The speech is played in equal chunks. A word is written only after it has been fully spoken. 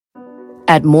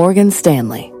At Morgan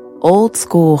Stanley, old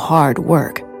school hard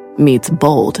work meets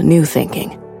bold new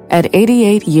thinking. At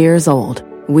 88 years old,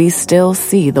 we still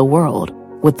see the world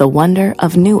with the wonder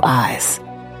of new eyes,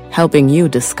 helping you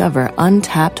discover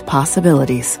untapped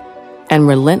possibilities and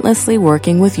relentlessly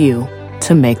working with you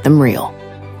to make them real.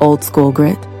 Old school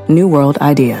grit, new world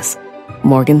ideas.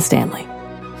 Morgan Stanley.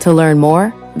 To learn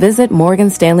more, visit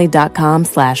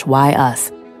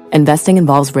morganstanley.com/whyus. Investing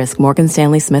involves risk. Morgan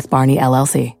Stanley Smith Barney,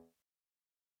 LLC.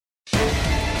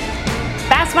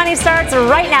 Fast Money starts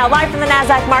right now, live from the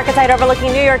NASDAQ market site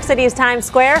overlooking New York City's Times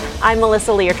Square. I'm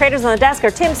Melissa Lee. Your traders on the desk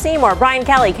are Tim Seymour, Brian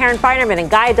Kelly, Karen Feinerman, and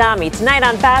Guy Adami. Tonight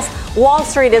on Fast, Wall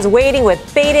Street is waiting with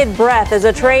bated breath as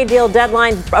a trade deal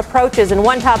deadline approaches, and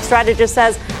one top strategist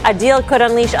says a deal could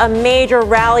unleash a major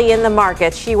rally in the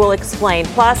market. She will explain.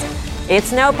 Plus,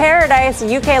 it's no paradise.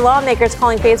 UK lawmakers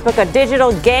calling Facebook a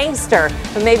digital gangster.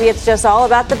 But maybe it's just all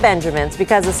about the Benjamins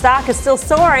because the stock is still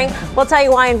soaring. We'll tell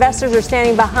you why investors are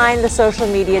standing behind the social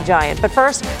media giant. But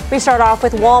first, we start off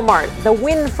with Walmart. The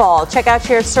windfall. Check out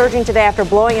shares surging today after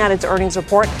blowing out its earnings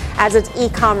report as its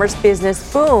e-commerce business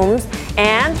booms.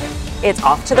 And it's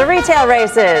off to the retail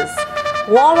races.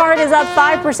 Walmart is up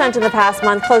 5% in the past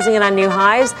month, closing in on new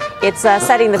highs. It's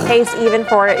setting the pace even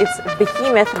for its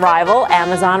behemoth rival,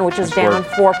 Amazon, which is down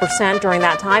 4% during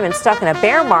that time and stuck in a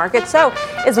bear market. So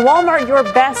is Walmart your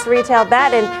best retail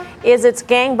bet? And is its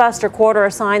gangbuster quarter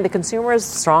a sign the consumer is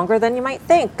stronger than you might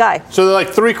think? Guy. So there are like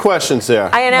three questions there.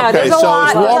 I know. Okay, There's a so lot.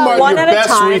 is Walmart One your at a best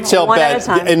time. retail One at a bet?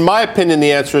 time. In my opinion,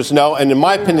 the answer is no. And in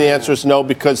my opinion, the answer is no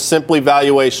because simply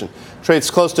valuation.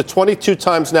 Trades close to 22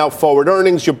 times now forward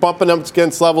earnings. You're bumping up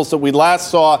against levels that we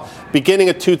last saw beginning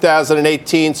of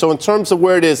 2018. So in terms of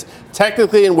where it is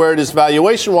technically and where it is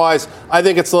valuation-wise, I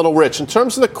think it's a little rich. In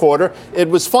terms of the quarter, it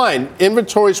was fine.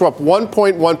 Inventories were up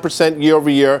 1.1% year over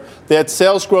year. They had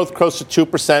sales growth close to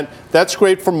 2%. That's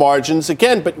great for margins.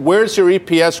 Again, but where's your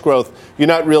EPS growth? You're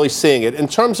not really seeing it. In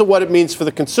terms of what it means for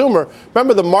the consumer,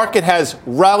 remember the market has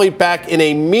rallied back in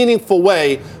a meaningful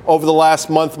way over the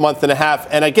last month and a half.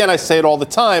 And again, I say it all the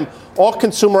time, all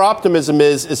consumer optimism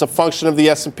is a function of the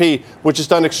S&P, which has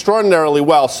done extraordinarily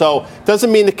well. So it doesn't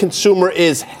mean the consumer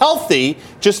is healthy,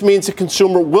 just means the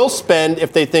consumer will spend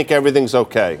if they think everything's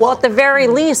okay. Well, at the very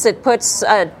least, it puts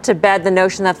to bed the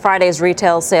notion that Friday's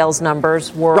retail sales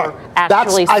numbers were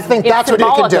actually I think that's what you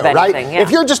can do, right? Yeah.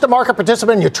 If you're just a market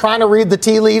participant and you're trying to read the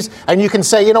tea leaves and you can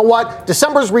say, you know what,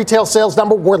 December's retail sales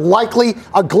number were likely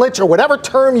a glitch or whatever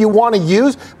term you want to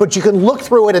use, but you can look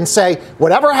through it and say,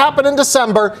 whatever happened in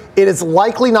December, it is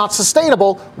likely not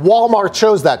sustainable. Walmart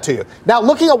shows that to you. Now,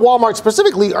 looking at Walmart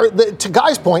specifically, to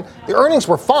Guy's point, the earnings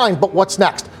were fine, but what's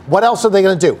next? What else are they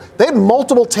going to do? They had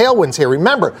multiple tailwinds here.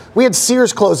 Remember, we had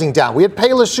Sears closing down. We had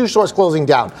Payless Shoe Stores closing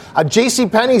down.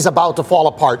 JCPenney's about to fall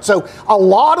apart. So a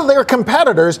lot of their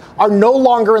competitors are no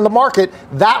longer in the market.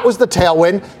 That was the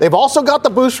tailwind. They've also got the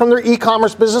boost from their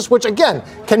e-commerce business, which, again,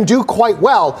 can do quite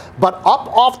well. But up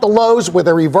off the lows with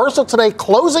a reversal today,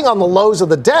 closing on the lows of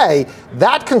the day,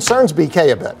 that concerns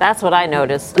BK a bit. That's what I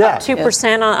noticed. Yeah.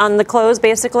 2% on the close,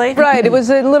 basically. Right. It was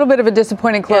a little bit of a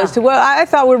disappointing close to what I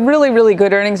thought were really, really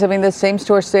good earnings. I mean, the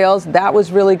same-store sales, that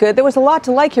was really good. There was a lot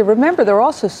to like here. Remember, they're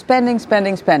also spending.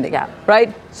 Yeah.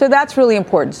 Right? So that's really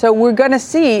important. So we're going to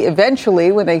see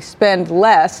eventually, when they spend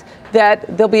less,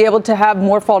 that they'll be able to have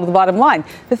more fall to the bottom line.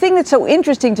 The thing that's so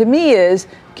interesting to me is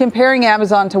comparing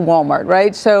Amazon to Walmart,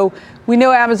 right? So we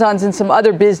know Amazon's in some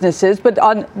other businesses, but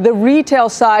on the retail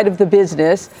side of the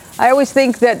business, I always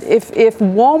think that if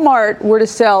Walmart were to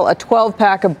sell a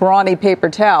 12-pack of Brawny paper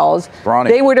towels,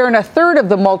 they would earn a third of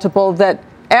the multiple that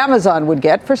Amazon would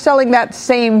get for selling that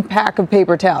same pack of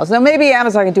paper towels. Now, maybe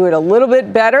Amazon can do it a little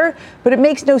bit better, but it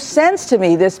makes no sense to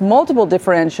me, this multiple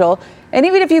differential. And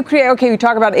even if you create, we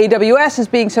talk about AWS as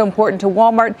being so important to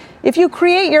Walmart. If you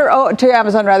create your own, to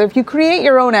Amazon rather, if you create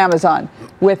your own Amazon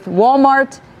with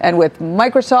Walmart and with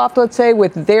Microsoft, let's say,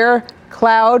 with their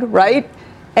cloud, right?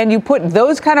 And you put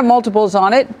those kind of multiples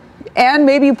on it, and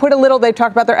maybe you put a little, they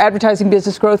talk about their advertising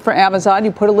business growth for Amazon,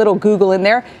 you put a little Google in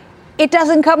there. It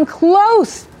doesn't come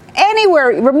close,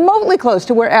 anywhere remotely close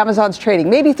to where Amazon's trading.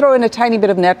 Maybe throw in a tiny bit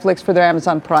of Netflix for their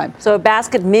Amazon Prime. So a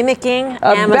basket mimicking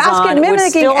Amazon would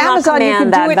still not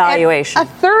command that valuation. A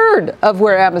third of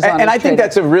where Amazon is And I trading. think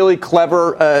that's a really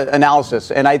clever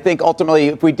analysis. And I think ultimately,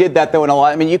 if we did that, though,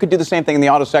 you could do the same thing in the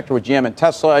auto sector with GM and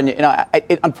Tesla. And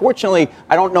unfortunately,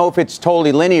 I don't know if it's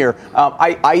totally linear.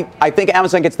 I think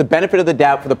Amazon gets the benefit of the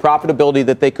doubt for the profitability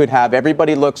that they could have.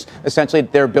 Everybody looks essentially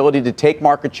at their ability to take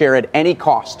market share at any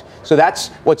cost. So that's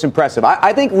what's what's impressive.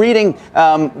 I think reading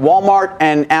Walmart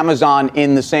and Amazon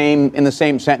in the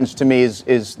same sentence to me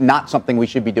is not something we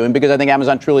should be doing, because I think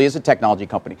Amazon truly is a technology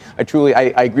company. I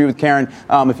agree with Karen.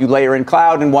 If you layer in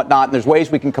cloud and whatnot, and there's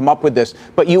ways we can come up with this,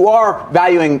 but you are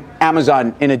valuing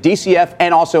Amazon in a DCF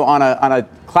and also on a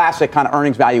classic kind of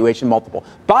earnings valuation multiple.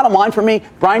 Bottom line for me,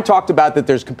 Brian talked about that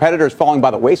there's competitors falling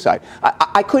by the wayside.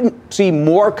 I couldn't see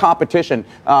more competition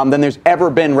than there's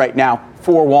ever been right now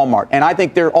for Walmart. And I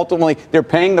think they're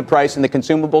paying the price in the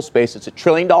consumable space. It's $1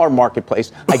 trillion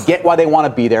marketplace. I get why they want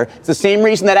to be there. It's the same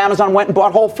reason that Amazon went and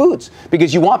bought Whole Foods,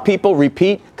 because you want people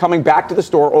coming back to the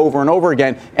store over and over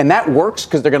again. And that works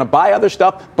because they're going to buy other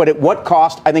stuff. But at what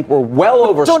cost? I think we're well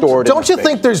overstored. Don't you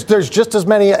think there's just as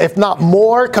many, if not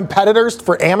more, competitors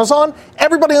for Amazon?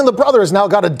 Everybody and the brother has now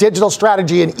got a digital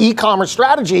strategy and e-commerce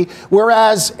strategy,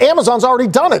 whereas Amazon's already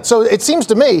done it. So it seems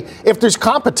to me, if there's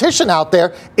competition out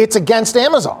there, it's against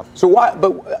Amazon. So why?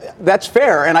 But that's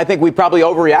fair, and I think we probably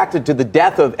overreacted to the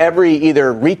death of every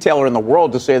either retailer in the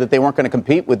world to say that they weren't going to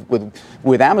compete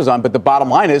with Amazon. But the bottom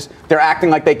line is they're acting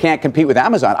like they can't compete with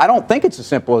Amazon. I don't think it's as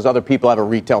simple as other people have a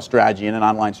retail strategy and an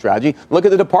online strategy. Look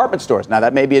at the department stores. Now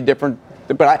that may be a different.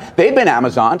 But they've been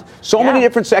Amazoned. So many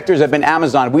different sectors have been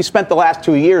Amazoned. We spent the last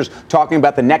 2 years talking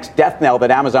about the next death knell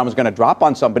that Amazon was going to drop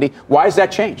on somebody. Why has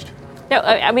that changed? No,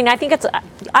 I mean, I think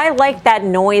I like that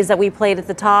noise that we played at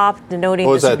the top, denoting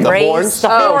this race. The horns? The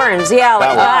horns, yeah,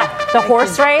 like that. The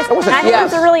horse race. And I think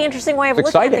it's a really interesting way of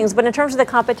looking at things. But in terms of the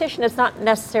competition, it's not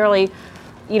necessarily,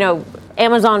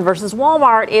 Amazon versus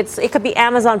Walmart. It could be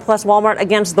Amazon plus Walmart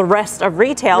against the rest of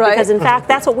retail, because in fact,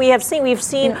 that's what we have seen. We've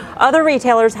seen other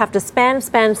retailers have to spend.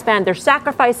 They're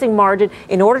sacrificing margin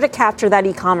in order to capture that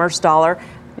e-commerce dollar.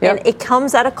 Yep. And it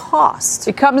comes at a cost.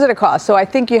 It comes at a cost. So I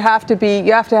think you have to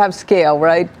have scale,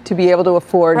 right, to be able to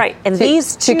afford and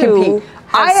these two to compete.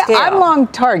 have scale. I'm long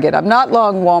Target. I'm not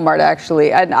long Walmart,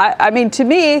 actually. And I mean, to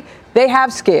me, they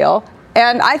have scale.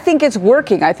 And I think it's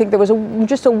working. I think there was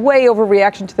just a way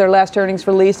overreaction to their last earnings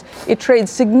release. It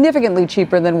trades significantly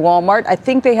cheaper than Walmart. I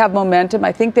think they have momentum.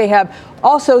 I think they have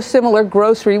also similar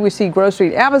grocery. We see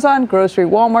grocery Amazon, grocery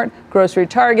Walmart, grocery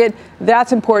Target.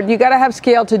 That's important. You got to have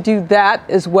scale to do that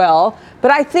as well.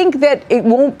 But I think that it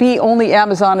won't be only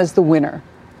Amazon as the winner.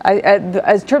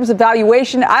 As terms of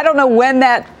valuation, I don't know when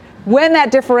that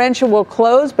differential will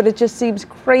close, but it just seems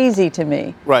crazy to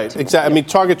me. Right, exactly. I mean,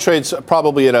 Target trades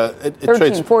probably at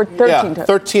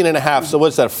 13 and a half. So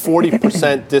what's that,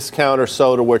 40% discount or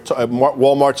so to where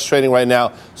Walmart's trading right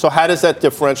now? So how does that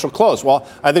differential close? Well,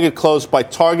 I think it closed by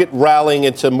Target rallying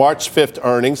into March 5th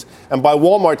earnings and by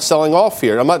Walmart selling off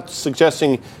here. I'm not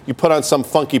suggesting you put on some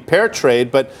funky pair trade,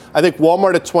 but I think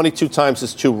Walmart at 22 times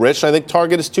is too rich. I think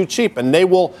Target is too cheap, and they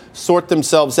will sort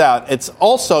themselves out. It's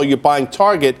also you're buying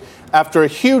Target after a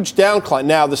huge downcline.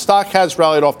 Now, the stock has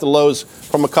rallied off the lows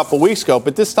from a couple weeks ago,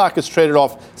 but this stock has traded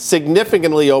off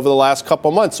significantly over the last couple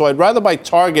months. So I'd rather buy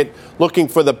Target looking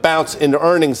for the bounce in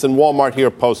earnings than Walmart here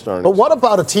post-earnings. But what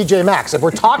about a TJ Maxx? If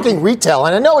we're talking retail,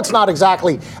 and I know it's not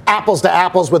exactly apples to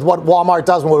apples with what Walmart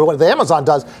does and what Amazon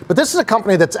does, but this is a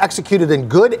company that's executed in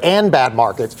good and bad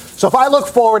markets. So if I look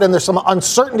forward and there's some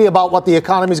uncertainty about what the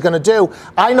economy is going to do,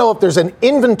 I know if there's an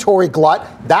inventory glut,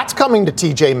 that's coming to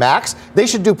TJ Maxx. They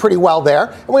should do pretty well there.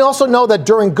 And we also know that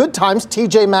during good times,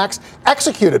 TJ Maxx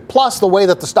executed. Plus, the way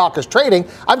that the stock is trading,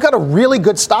 I've got a really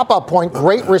good stop-out point,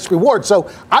 great risk-reward. So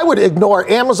I would ignore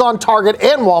Amazon, Target,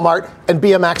 and Walmart and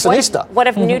be a Maxxinista. What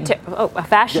if a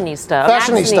fashionista?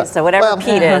 Fashionista. Whatever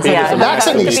Pete is.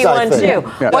 Maxxinista, could be one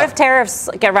too. Yeah. What if tariffs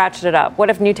get ratcheted up?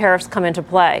 What if new tariffs come into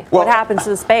play? What happens to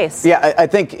the space? Yeah, I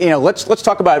think, let's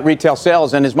talk about retail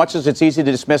sales. And as much as it's easy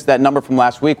to dismiss that number from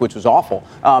last week, which was awful.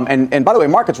 And by the way,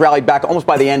 markets rallied back almost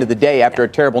by the end of the day after a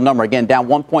terrible number. Again, down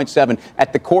 1.7.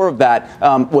 At the core of that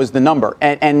was the number.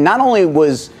 And not only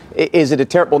is it a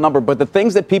terrible number, but the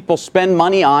things that people spend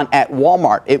money on at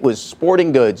Walmart, it was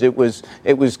sporting goods, it was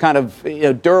kind of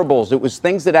durables, it was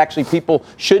things that actually people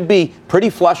should be pretty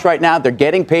flush right now. They're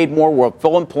getting paid more, we're at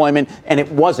full employment, and it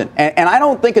wasn't. And I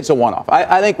don't think it's a one-off.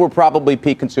 I think we're probably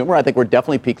peak consumer. I think we're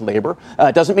definitely peak labor.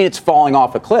 It doesn't mean it's falling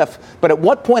off a cliff, but at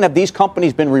what point have these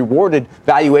companies been rewarded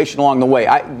valuation along the way?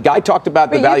 Guy talked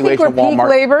about the valuation of Walmart. Peak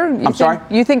labor? I'm sorry?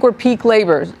 You think we're peak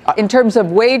labor in terms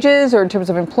of wages or in terms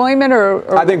of employment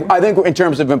or I think think in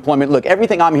terms of employment, look,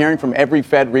 everything I'm hearing from every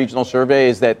Fed regional survey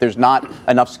is that there's not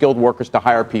enough skilled workers to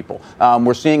hire people.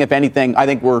 We're seeing, if anything, I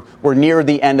think we're near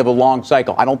the end of a long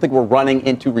cycle. I don't think we're running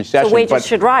into recession. So wages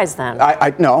should rise then.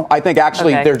 No, I think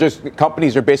actually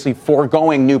companies are basically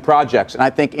foregoing new projects. And I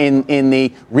think in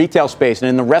the retail space and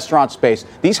in the restaurant space,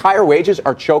 these higher wages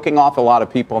are choking off a lot of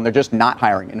people, and they're just not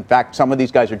hiring. And in fact, some of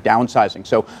these guys are downsizing.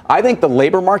 So I think the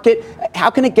labor market, how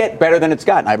can it get better than it's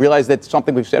gotten? I realize that's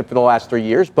something we've said for the last 3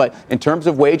 years, but in terms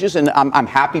of wages, and I'm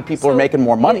happy people are making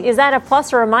more money. Is that a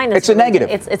plus or a minus? It's a negative.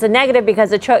 It's a negative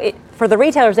because for the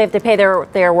retailers, they have to pay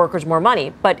their workers more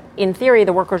money. But in theory,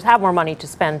 the workers have more money to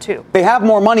spend too. They have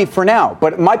more money for now.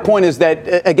 But my point is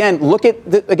that, again, look at,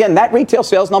 that retail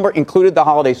sales number included the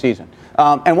holiday season.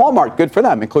 And Walmart, good for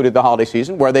them, included the holiday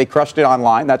season where they crushed it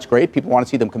online. That's great. People want to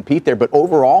see them compete there. But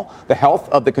overall, the health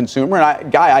of the consumer,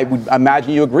 and I would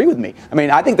imagine you agree with me. I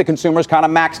mean, I think the consumer's kind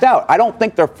of maxed out. I don't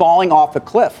think they're falling off a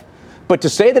cliff. But to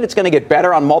say that it's going to get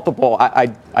better on multiple,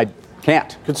 I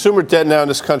can't. Consumer debt now in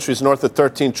this country is north of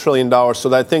 $13 trillion.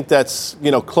 So I think that's,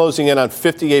 closing in on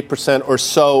 58% or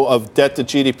so of debt to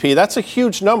GDP. That's a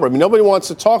huge number. I mean, nobody wants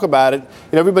to talk about it.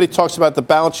 Everybody talks about the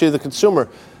balance sheet of the consumer.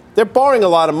 They're borrowing a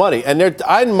lot of money, and in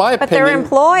my opinion, but they're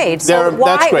employed.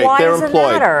 That's great. Why they're does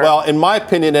employed. It matter? Well, in my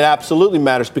opinion, it absolutely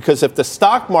matters because if the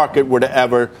stock market were to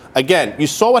ever, again, you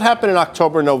saw what happened in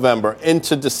October, November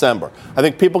into December. I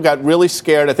think people got really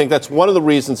scared. I think that's one of the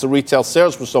reasons the retail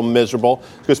sales were so miserable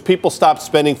because people stopped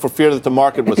spending for fear that the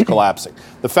market was collapsing.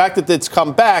 The fact that it's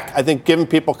come back, I think, giving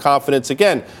people confidence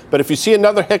again. But if you see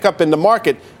another hiccup in the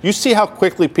market, you see how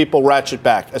quickly people ratchet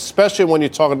back, especially when you're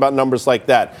talking about numbers like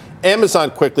that. Amazon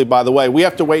quickly, by the way, we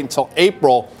have to wait until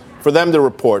April for them to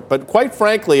report. But quite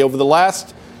frankly, over the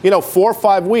last, 4 or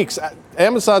 5 weeks,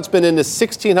 Amazon's been in the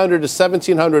 1,600 to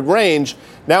 1,700 range.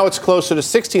 Now it's closer to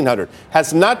 1,600.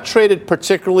 Has not traded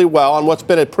particularly well on what's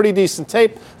been a pretty decent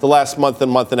tape the last month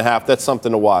and a half. That's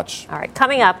something to watch. All right,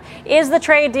 coming up, is the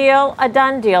trade deal a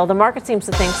done deal? The market seems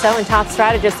to think so, and top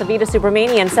strategist Savita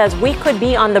Subramanian says we could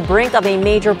be on the brink of a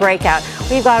major breakout.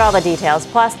 We've got all the details.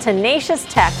 Plus, tenacious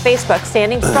tech, Facebook,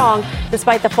 standing strong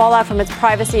despite the fallout from its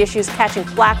privacy issues catching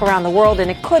flack around the world, and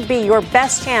it could be your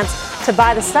best chance to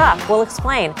buy the stock. We'll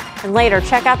explain. And later,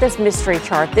 check out this mystery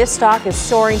chart. This stock is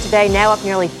soaring today, now up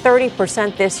nearly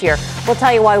 30% this year. We'll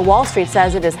tell you why Wall Street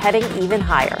says it is heading even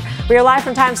higher. We are live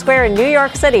from Times Square in New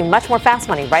York City. Much more Fast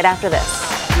Money right after this.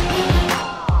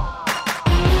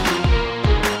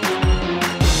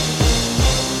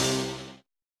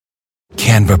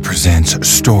 Canva presents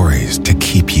stories to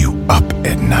keep you up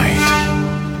at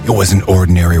night. It was an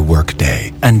ordinary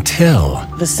workday until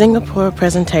the Singapore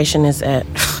presentation is at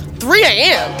 3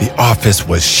 a.m. The office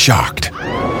was shocked.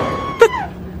 But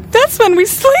that's when we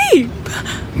sleep.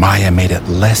 Maya made it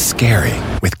less scary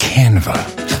with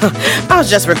Canva. I'll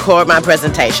just record my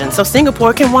presentation so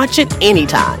Singapore can watch it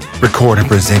anytime. Record and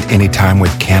present anytime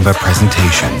with Canva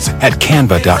presentations at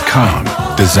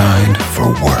canva.com. Designed for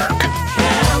work.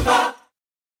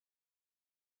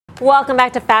 Welcome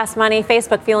back to Fast Money.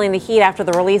 Facebook feeling the heat after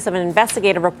the release of an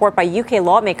investigative report by UK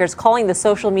lawmakers calling the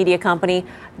social media company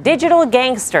digital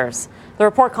gangsters. The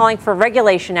report calling for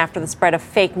regulation after the spread of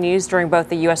fake news during both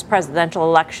the U.S. presidential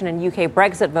election and UK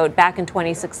Brexit vote back in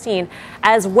 2016,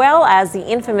 as well as the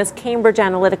infamous Cambridge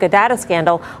Analytica data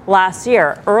scandal last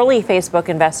year. Early Facebook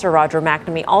investor Roger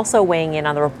McNamee also weighing in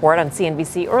on the report on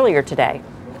CNBC earlier today.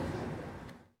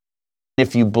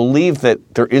 If you believe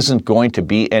that there isn't going to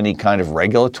be any kind of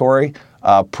regulatory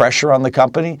pressure on the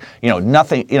company,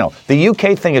 nothing, the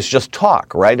UK thing is just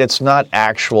talk, right? It's not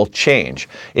actual change.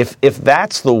 If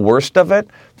that's the worst of it,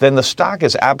 then the stock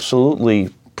is absolutely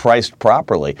priced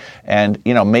properly and,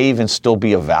 may even still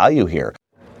be of value here.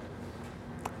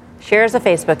 Shares of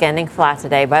Facebook ending flat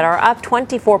today, but are up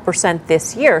 24%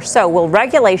 this year. So will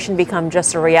regulation become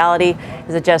just a reality?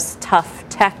 Is it just tough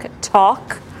tech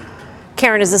talk?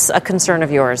 Karen, is this a concern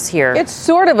of yours here? It's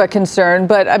sort of a concern,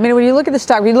 but I mean, when you look at the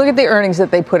stock, when you look at the earnings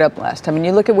that they put up last time, and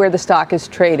you look at where the stock is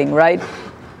trading, right?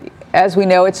 As we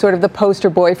know, it's sort of the poster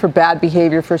boy for bad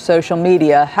behavior for social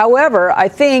media. However, I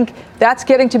think that's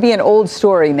getting to be an old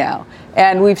story now.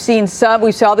 And we saw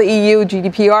the EU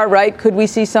GDPR, right? Could we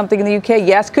see something in the UK?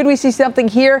 Yes. Could we see something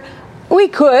here? We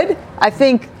could. I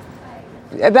think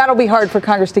that'll be hard for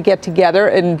Congress to get together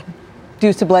and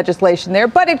do some legislation there,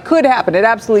 but it could happen. It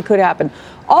absolutely could happen.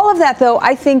 All of that, though,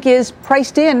 I think is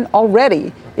priced in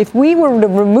already. If we were to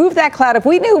remove that cloud, if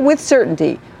we knew with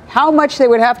certainty how much they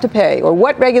would have to pay or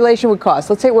what regulation would cost,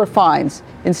 let's say we're fines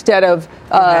instead of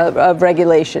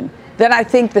regulation, then I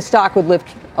think the stock would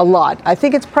lift a lot. I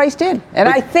think it's priced in. And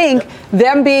I think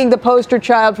them being the poster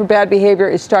child for bad behavior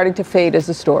is starting to fade as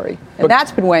a story. And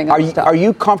that's been weighing on the stock. Are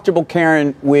you comfortable,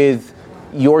 Karen, with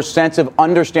your sense of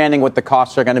understanding what the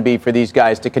costs are going to be for these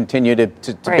guys to continue to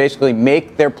basically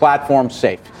make their platform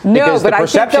safe? No, but I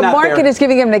think the market is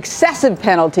giving them an excessive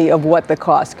penalty of what the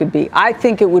cost could be. I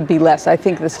think it would be less. I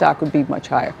think the stock would be much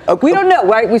higher. Okay. We don't know,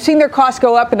 right? We've seen their costs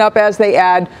go up and up as they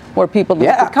add more people to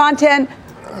the content.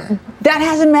 That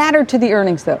hasn't mattered to the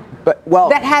earnings, though.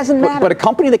 That hasn't mattered. But a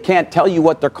company that can't tell you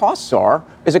what their costs are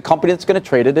is a company that's going to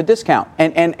trade at a discount.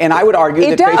 And I would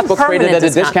argue that Facebook traded at a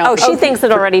discount. Oh, she thinks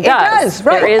it already does. It does,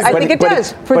 right. I think it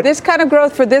does. For this kind of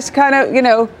growth, for this kind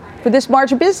of, for this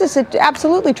margin business, it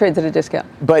absolutely trades at a discount.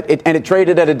 But it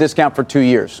traded at a discount for 2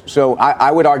 years. So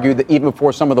I would argue that even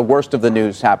before some of the worst of the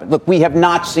news happened. Look, we have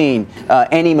not seen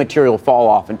any material fall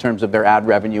off in terms of their ad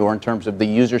revenue or in terms of the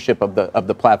usership of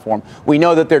the platform. We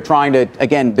know that they're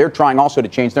trying also to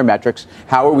change their metrics.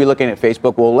 How are we looking at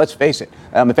Facebook? Well, let's face it.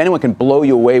 If anyone can blow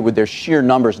you away with their sheer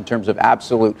numbers in terms of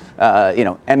absolute,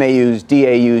 MAUs,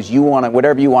 DAUs,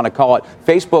 whatever you want to call it,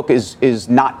 Facebook is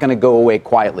not going to go away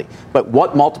quietly. But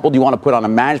what multiple do you want to put on a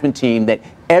management team that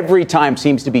every time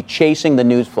seems to be chasing the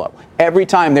news flow? Every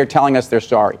time they're telling us they're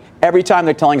sorry. Every time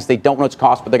they're telling us they don't know its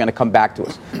cost, but they're going to come back to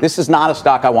us. This is not a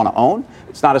stock I want to own.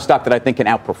 It's not a stock that I think can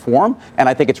outperform, and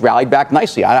I think it's rallied back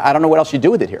nicely. I don't know what else you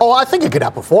do with it here. Oh, I think it could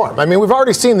outperform. I mean, we've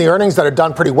already seen the earnings that are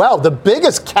done pretty well. The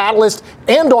biggest catalyst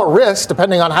and or risk,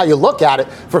 depending on how you look at it,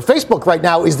 for Facebook right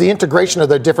now is the integration of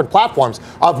their different platforms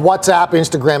of WhatsApp,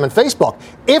 Instagram, and Facebook.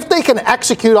 If they can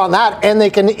execute on that and they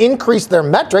can increase their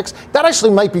metrics, that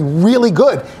actually might be really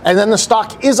good. And then the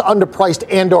stock is underpriced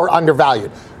and or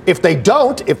undervalued. If they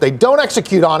don't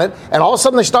execute on it, and all of a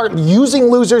sudden they start using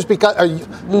users, I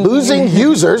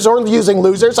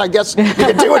guess you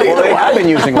can do it either way. They have been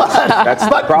using losers. That's the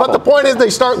problem. But the point is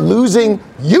they start losing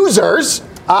users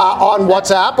on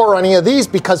WhatsApp or any of these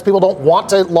because people don't want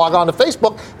to log on to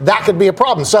Facebook. That could be a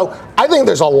problem. So I think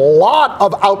there's a lot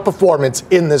of outperformance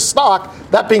in this stock.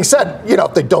 That being said,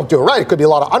 if they don't do it right, it could be a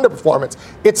lot of underperformance.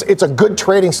 It's a good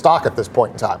trading stock at this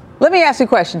point in time. Let me ask you a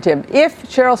question, Tim. If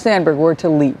Sheryl Sandberg were to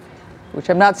leave, which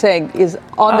I'm not saying is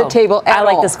on the table at all.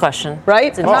 I like this question.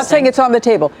 Right? I'm not saying it's on the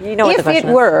table. You know what the question is. If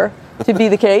it were to be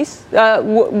the case,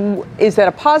 is that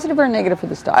a positive or a negative for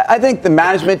the stock? I think the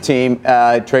management team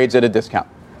trades at a discount.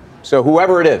 So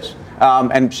whoever it is,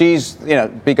 and she's,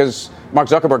 because Mark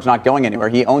Zuckerberg's not going anywhere.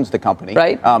 He owns the company.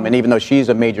 Right. And even though she's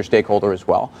a major stakeholder as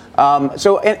well.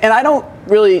 And I don't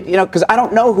really, because I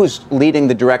don't know who's leading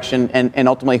the direction and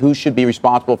ultimately who should be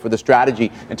responsible for the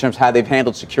strategy in terms of how they've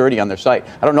handled security on their site.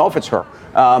 I don't know if it's her.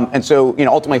 And so,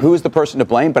 ultimately, who is the person to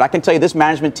blame? But I can tell you this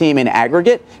management team in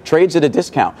aggregate trades at a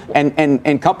discount.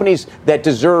 And companies that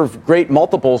deserve great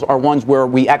multiples are ones where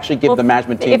we actually give the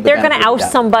management team. If they're going to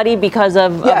oust somebody because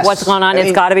of what's going on,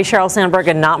 it's got to be Sheryl Sandberg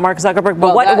and not Mark Zuckerberg.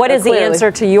 But what is the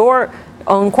answer to your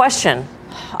own question?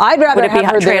 I'd rather have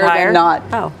her there than not.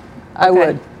 Oh, okay. I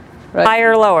would. Right.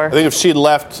 Higher or lower? I think if she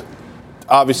left,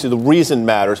 obviously the reason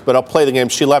matters, but I'll play the game.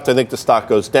 She left, I think the stock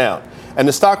goes down. And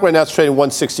the stock right now is trading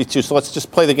 162. So let's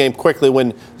just play the game quickly.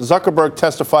 When Zuckerberg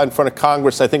testified in front of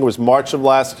Congress, I think it was March of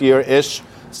last year-ish,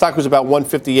 stock was about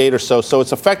 158 or so. So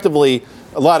it's effectively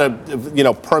a lot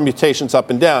of, permutations up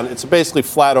and down. It's basically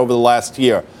flat over the last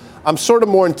year. I'm sort of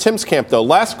more in Tim's camp, though.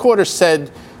 Last quarter said,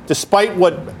 despite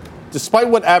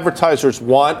what advertisers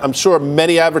want, I'm sure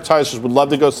many advertisers would love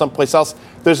to go someplace else.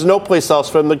 There's no place else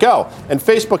for them to go. And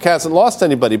Facebook hasn't lost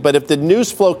anybody. But if the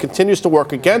news flow continues to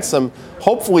work against them,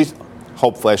 hopefully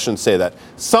I shouldn't say that,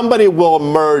 somebody will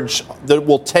emerge that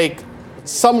will take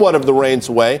somewhat of the reins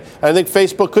away. And I think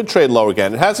Facebook could trade lower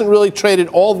again. It hasn't really traded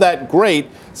all that great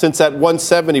since that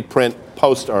 170 print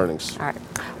post-earnings. All right.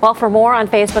 Well, for more on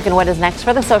Facebook and what is next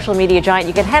for the social media giant,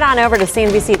 you can head on over to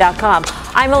CNBC.com.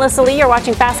 I'm Melissa Lee. You're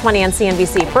watching Fast Money on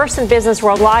CNBC. First in business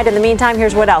worldwide. In the meantime,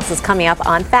 here's what else is coming up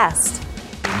on Fast.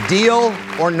 Deal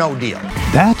or no deal?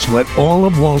 That's what all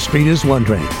of Wall Street is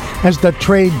wondering as the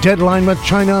trade deadline with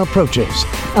China approaches.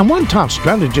 And one top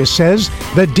strategist says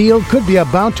the deal could be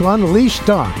about to unleash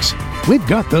stocks. We've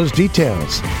got those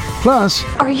details. Plus,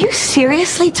 are you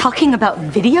seriously talking about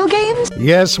video games?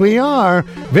 Yes, we are.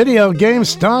 Video game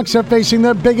stocks are facing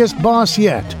their biggest boss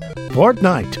yet,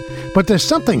 Fortnite. But there's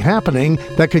something happening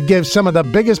that could give some of the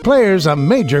biggest players a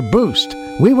major boost.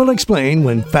 We will explain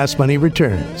when Fast Money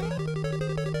returns.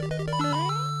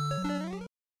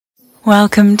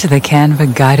 Welcome to the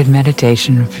Canva guided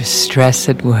meditation for stress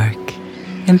at work.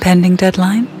 Impending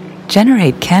deadline?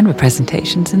 Generate Canva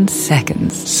presentations in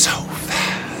seconds. So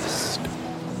fast.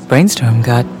 Brainstorm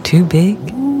got too big?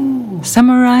 Ooh.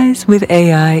 Summarize with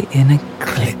AI in a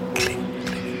click.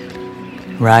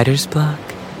 Writer's block?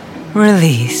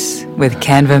 Release with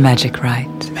Canva Magic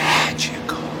Write.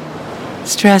 Magical.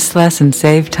 Stress less and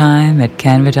save time at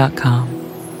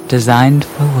canva.com. Designed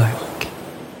for work.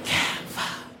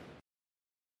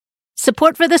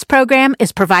 Support for this program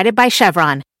is provided by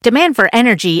Chevron. Demand for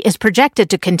energy is projected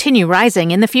to continue rising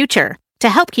in the future. To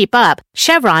help keep up,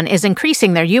 Chevron is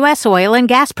increasing their U.S. oil and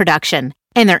gas production,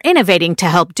 and they're innovating to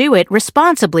help do it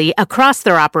responsibly across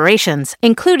their operations,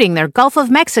 including their Gulf of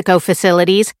Mexico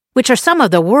facilities, which are some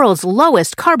of the world's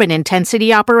lowest carbon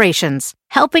intensity operations,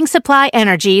 helping supply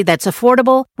energy that's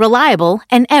affordable, reliable,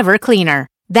 and ever cleaner.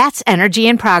 That's energy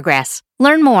in progress.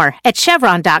 Learn more at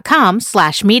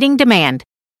chevron.com/meeting demand.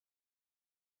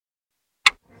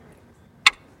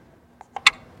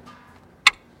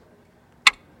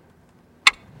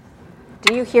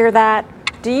 Do you hear that?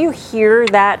 Do you hear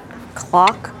that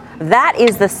clock? That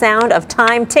is the sound of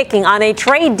time ticking on a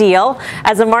trade deal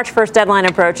as the March 1st deadline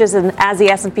approaches and as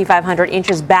the S&P 500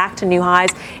 inches back to new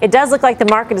highs. It does look like the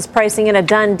market is pricing in a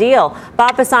done deal.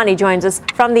 Bob Pisani joins us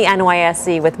from the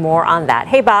NYSE with more on that.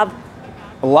 Hey, Bob.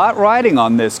 A lot riding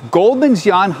on this. Goldman's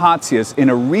Jan Hatzius, in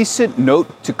a recent note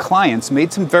to clients,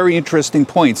 made some very interesting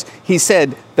points. He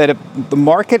said that the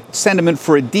market sentiment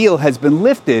for a deal has been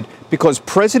lifted because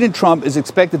President Trump is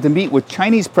expected to meet with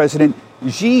Chinese President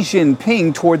Xi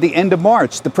Jinping toward the end of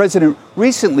March. The president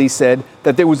recently said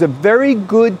that there was a very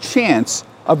good chance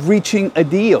of reaching a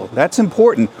deal. That's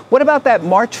important. What about that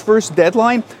March 1st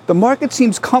deadline? The market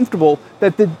seems comfortable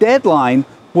that the deadline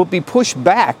will be pushed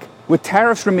back with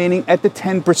tariffs remaining at the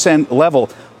 10% level.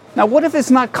 Now, what if it's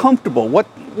not comfortable? What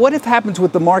if happens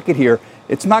with the market here?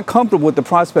 It's not comfortable with the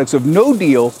prospects of no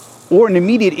deal or an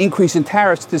immediate increase in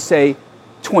tariffs to, say,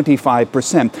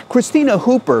 25%. Christina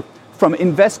Hooper from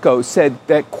Invesco said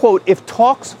that, quote, if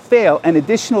talks fail and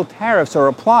additional tariffs are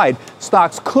applied,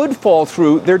 stocks could fall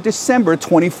through their December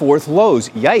 24th lows.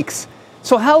 Yikes.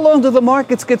 So how long do the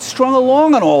markets get strung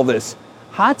along on all this?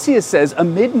 Hatzius says a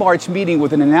mid-March meeting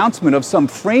with an announcement of some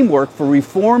framework for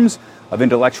reforms of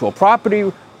intellectual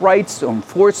property rights,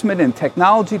 enforcement, and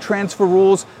technology transfer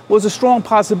rules was a strong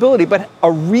possibility. But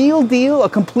a real deal, a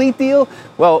complete deal?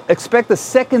 Well, expect a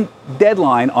second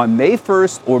deadline on May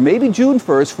 1st or maybe June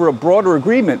 1st for a broader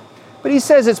agreement. But he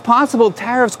says it's possible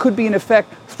tariffs could be in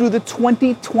effect through the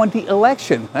 2020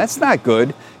 election. That's not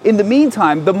good. In the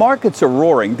meantime, the markets are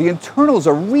roaring. The internals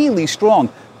are really strong.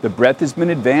 The breadth has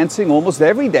been advancing almost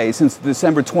every day since the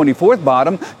December 24th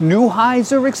bottom. New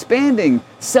highs are expanding.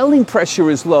 Selling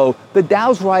pressure is low. The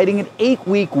Dow's riding an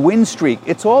 8-week win streak.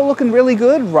 It's all looking really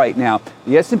good right now.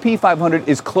 The S&P 500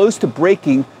 is close to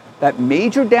breaking that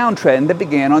major downtrend that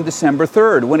began on December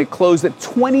 3rd when it closed at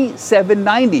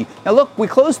 2790. Now look, we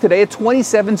closed today at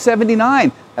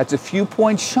 2779. That's a few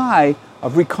points shy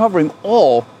of recovering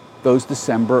all those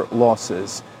December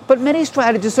losses. But many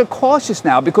strategists are cautious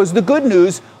now because the good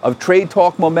news of trade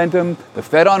talk momentum, the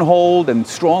Fed on hold, and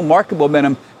strong market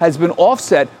momentum has been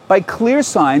offset by clear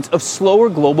signs of slower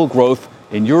global growth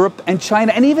in Europe and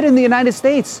China and even in the United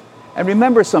States. And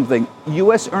remember something,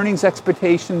 U.S. earnings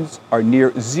expectations are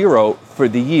near zero for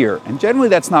the year. And generally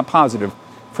that's not positive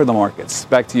for the markets.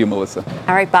 Back to you, Melissa.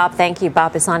 All right, Bob, thank you.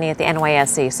 Bob Pisani at the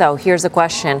NYSE. So here's the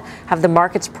question. Have the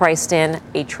markets priced in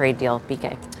a trade deal,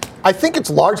 BK? I think it's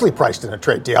largely priced in a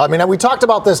trade deal. I mean, we talked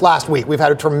about this last week. We've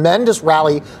had a tremendous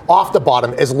rally off the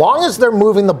bottom. As long as they're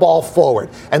moving the ball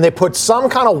forward and they put some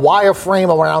kind of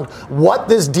wireframe around what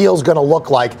this deal is going to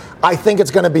look like, I think it's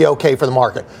going to be okay for the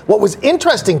market. What was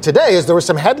interesting today is there were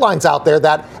some headlines out there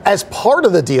that as part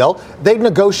of the deal, they'd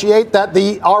negotiate that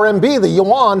the RMB, the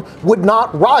yuan, would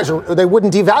not rise or they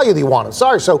wouldn't devalue the yuan.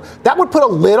 So that would put a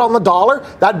lid on the dollar.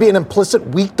 That'd be an implicit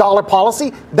weak dollar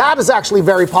policy. That is actually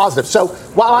very positive. So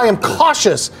while I am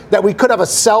cautious that we could have a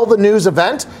sell the news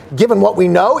event, given what we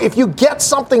know, if you get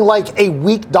something like a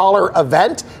weak dollar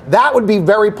event, that would be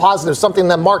very positive, something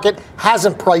the market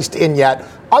hasn't priced in yet.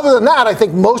 Other than that, I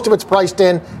think most of it's priced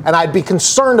in, and I'd be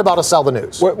concerned about a sell the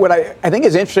news. What I think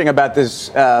is interesting about this,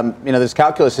 this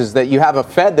calculus is that you have a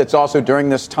Fed that's also during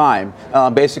this time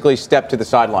basically stepped to the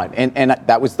sideline, and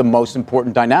that was the most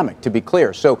important dynamic, to be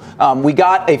clear. So we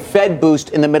got a Fed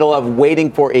boost in the middle of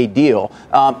waiting for a deal,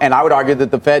 and I would argue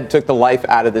that the Fed took the life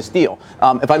out of this deal.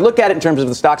 If I look at it in terms of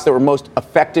the stocks that were most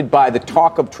affected by the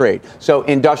talk of trade, so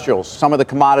industrials, some of the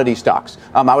commodity stocks,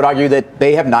 I would argue that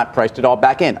they have not priced it all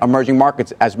back in. Emerging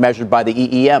markets, as measured by the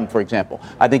EEM, for example.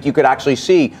 I think you could actually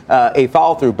see a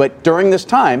follow-through. But during this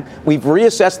time, we've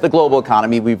reassessed the global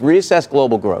economy, we've reassessed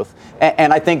global growth,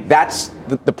 and I think that's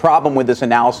the problem with this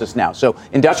analysis now. So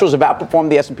industrials have outperformed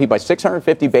the S&P by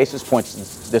 650 basis points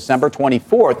since December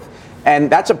 24th, and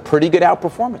that's a pretty good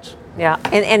outperformance. Yeah,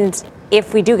 and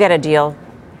if we do get a deal,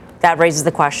 that raises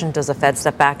the question, does the Fed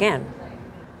step back in?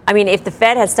 I mean, if the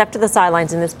Fed had stepped to the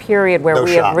sidelines in this period where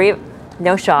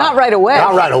no shot. Not right away.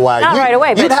 Not right away. Not right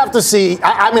away. You'd have to see.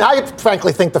 I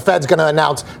frankly think the Fed's going to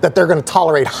announce that they're going to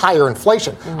tolerate higher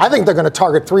inflation. I think they're going to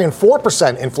target 3 and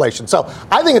 4% inflation. So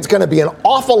I think it's going to be an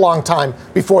awful long time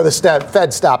before the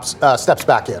Fed steps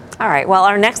back in. All right. Well,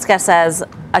 our next guest says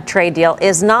a trade deal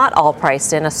is not all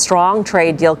priced in. A strong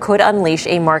trade deal could unleash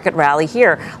a market rally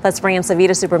here. Let's bring in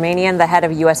Savita Subramanian, the head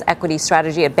of U.S. equity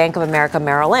strategy at Bank of America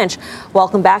Merrill Lynch.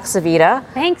 Welcome back, Savita.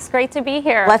 Thanks. Great to be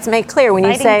here. Let's make clear when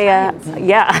you say, a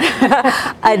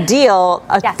deal,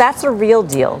 yes. That's a real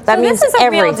deal. That means this is a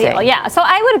everything. real deal. Yeah. So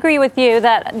I would agree with you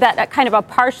that kind of a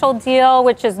partial deal,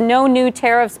 which is no new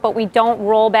tariffs, but we don't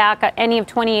roll back any of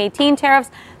 2018 tariffs.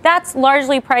 That's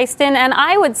largely priced in, and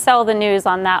I would sell the news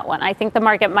on that one. I think the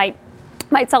market might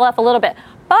sell off a little bit.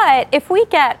 But if we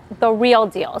get the real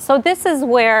deal, so this is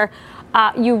where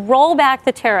you roll back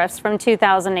the tariffs from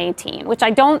 2018, which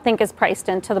I don't think is priced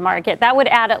into the market. That would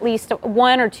add at least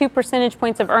 1 or 2 percentage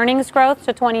points of earnings growth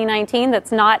to 2019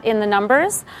 that's not in the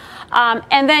numbers.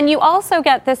 And then you also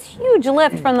get this huge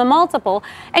lift from the multiple.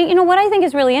 And you know what I think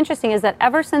is really interesting is that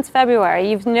ever since February,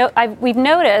 we've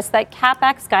noticed that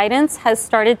CapEx guidance has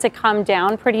started to come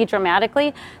down pretty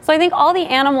dramatically. So I think all the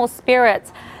animal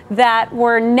spirits that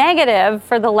were negative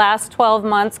for the last 12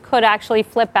 months could actually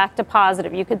flip back to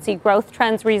positive. You could see growth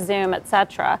trends resume, et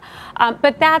cetera.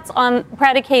 But that's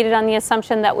predicated on the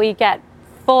assumption that we get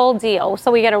full deal.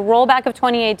 So we get a rollback of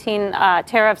 2018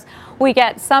 tariffs. We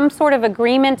get some sort of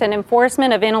agreement and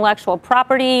enforcement of intellectual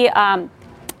property, the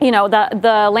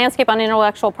landscape on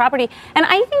intellectual property. And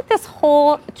I think this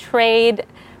whole trade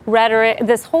rhetoric,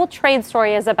 this whole trade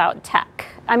story is about tech.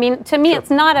 I mean, to me, It's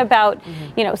not about,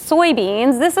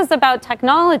 soybeans. This is about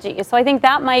technology. So I think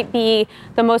that might be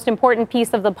the most important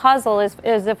piece of the puzzle is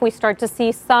if we start to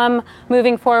see some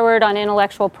moving forward on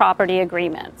intellectual property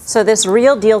agreements. So this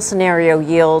real deal scenario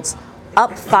yields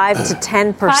up 5 to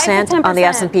 10% on the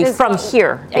S&P from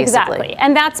here, basically. Exactly.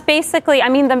 And that's basically,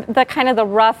 the kind of the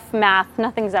rough math,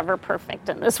 nothing's ever perfect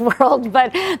in this world,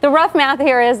 but the rough math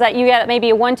here is that you get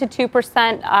maybe a 1 to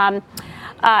 2%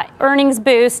 earnings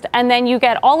boost, and then you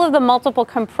get all of the multiple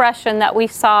compression that we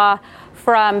saw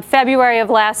from February of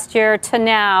last year to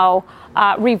now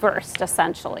reversed,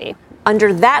 essentially.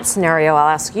 Under that scenario, I'll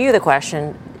ask you the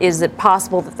question, is it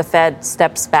possible that the Fed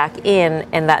steps back in,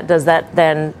 and does that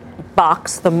then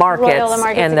box the markets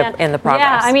in the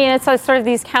progress? Yeah, it's sort of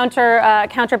these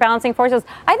counterbalancing forces.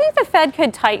 I think the Fed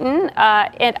could tighten.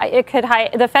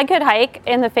 The Fed could hike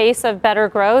in the face of better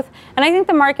growth, and I think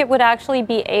the market would actually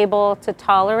be able to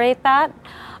tolerate that.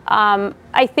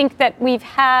 I think that we've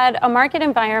had a market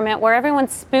environment where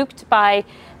everyone's spooked by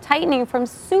tightening from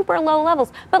super low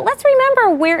levels. But let's remember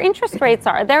where interest rates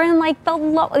are. They're in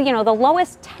the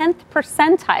lowest 10th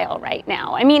percentile right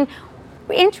now.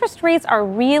 Interest rates are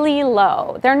really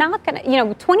low. They're not going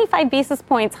to, 25 basis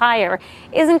points higher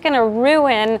isn't going to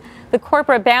ruin the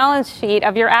corporate balance sheet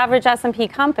of your average S&P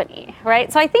company,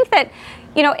 right? So I think that,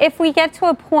 if we get to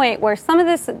a point where some of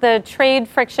the trade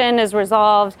friction is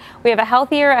resolved, we have a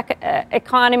healthier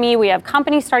economy, we have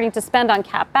companies starting to spend on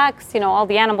CapEx, all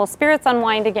the animal spirits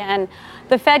unwind again,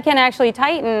 the Fed can actually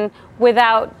tighten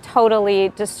without totally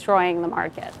destroying the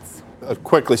markets.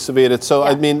 Quickly, Savita.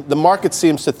 So, the market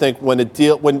seems to think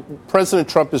when President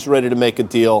Trump is ready to make a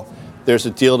deal, there's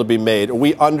a deal to be made. Are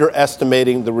we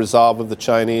underestimating the resolve of the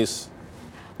Chinese?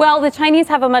 Well, the Chinese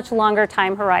have a much longer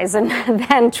time horizon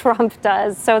than Trump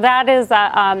does. So that is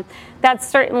that's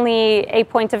certainly a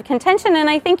point of contention. And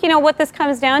I think, what this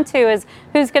comes down to is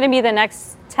who's going to be the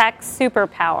next tech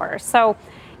superpower. So,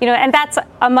 and that's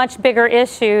a much bigger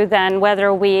issue than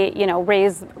whether we,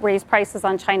 raise prices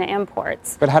on China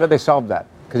imports. But how do they solve that?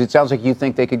 Because it sounds like you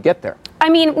think they could get there.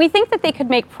 We think that they could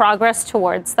make progress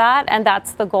towards that, and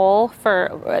that's the goal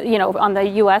for, on the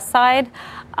U.S. side.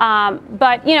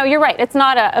 But, you're right. It's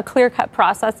not a clear-cut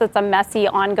process. It's a messy,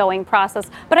 ongoing process.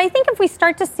 But I think if we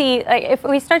start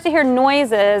to hear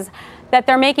noises that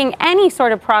they're making any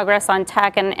sort of progress on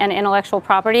tech and intellectual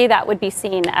property, that would be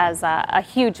seen as a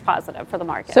huge positive for the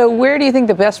market. So where do you think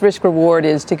the best risk reward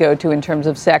is to go to in terms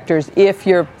of sectors if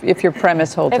your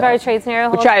premise holds up? If our trade scenario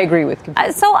holds up. Which I agree with.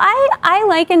 So I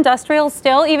like industrials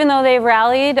still, even though they've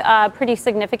rallied pretty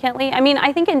significantly.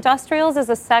 I think industrials is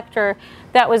a sector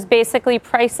that was basically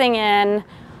pricing in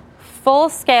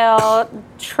full-scale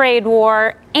trade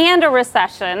war and a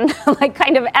recession, like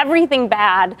kind of everything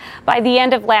bad by the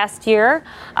end of last year.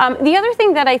 The other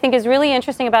thing that I think is really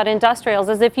interesting about industrials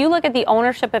is if you look at the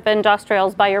ownership of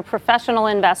industrials by your professional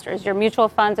investors, your mutual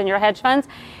funds and your hedge funds,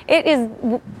 it is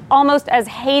almost as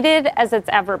hated as it's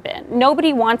ever been.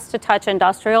 Nobody wants to touch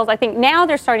industrials. I think now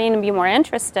they're starting to be more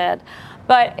interested,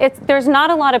 but there's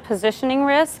not a lot of positioning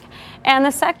risk. And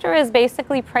the sector is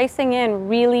basically pricing in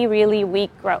really, really weak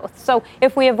growth. So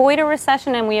if we avoid a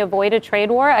recession and we avoid a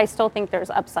trade war, I still think there's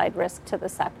upside risk to the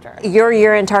sector. Your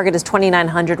year-end target is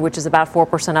 2,900, which is about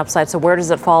 4% upside. So where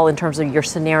does it fall in terms of your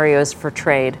scenarios for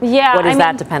trade? Yeah, what is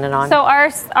that dependent on? So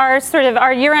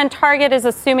our year-end target is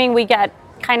assuming we get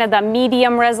kind of the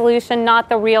medium resolution, not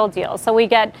the real deal. So we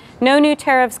get no new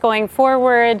tariffs going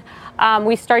forward.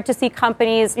 We start to see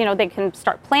companies, they can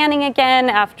start planning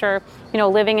again after,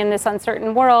 living in this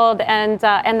uncertain world, and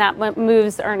that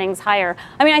moves earnings higher.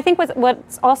 I mean, I think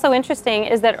what's also interesting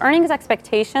is that earnings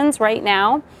expectations right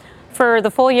now for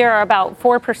the full year are about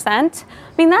 4%. I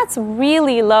mean, that's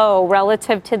really low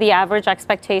relative to the average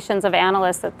expectations of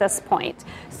analysts at this point.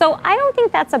 So I don't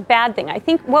think that's a bad thing. I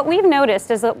think what we've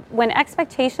noticed is that when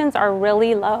expectations are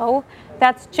really low,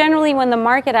 that's generally when the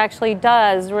market actually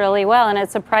does really well and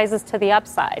it surprises to the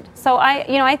upside. So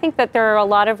I think that there are a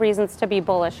lot of reasons to be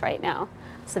bullish right now.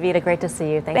 Savita, great to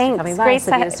see you. Thanks for coming by. Great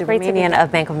Savita to Subramanian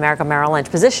of Bank of America Merrill Lynch.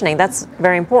 Positioning, that's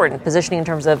very important. Positioning in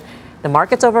terms of the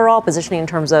markets overall, positioning in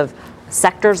terms of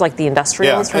sectors like the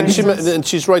industrials, for instance. And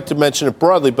she's right to mention it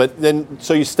broadly, but then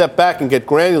so you step back and get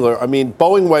granular. I mean,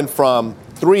 Boeing went from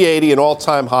 380, an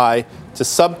all-time high, to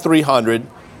sub 300.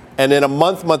 And in a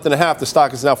month and a half, the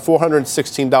stock is now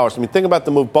 $416. I mean, think about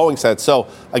the move Boeing's had. So,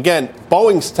 again,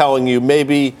 Boeing's telling you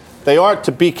maybe they are,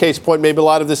 to BK's point, maybe a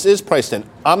lot of this is priced in.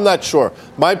 I'm not sure.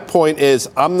 My point is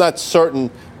I'm not certain.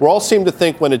 We all seem to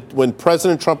think when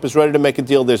President Trump is ready to make a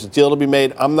deal, there's a deal to be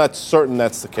made. I'm not certain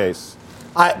that's the case.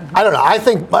 I don't know.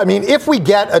 If we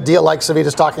get a deal like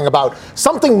Savita's talking about,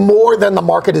 something more than the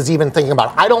market is even thinking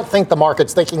about, I don't think the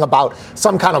market's thinking about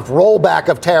some kind of rollback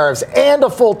of tariffs and a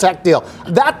full tech deal.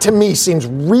 That, to me, seems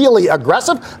really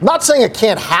aggressive. I'm not saying it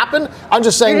can't happen. I'm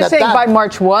just saying you're saying by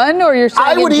March 1, or you're saying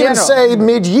I would in even general? say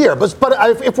mid-year. But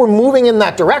if we're moving in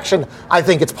that direction, I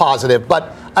think it's positive.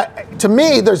 But to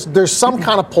me, there's some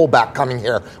kind of pullback coming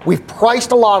here. We've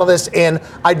priced a lot of this in.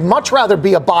 I'd much rather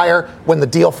be a buyer when the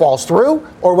deal falls through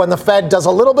or when the Fed does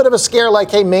a little bit of a scare like,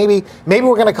 hey, maybe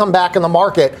we're going to come back in the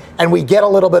market and we get a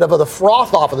little bit of the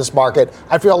froth off of this market.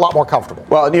 I feel a lot more comfortable.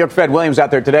 Well, New York Fed Williams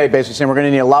out there today basically saying we're going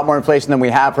to need a lot more inflation than we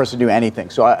have for us to do anything.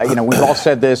 So, we've all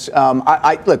said this.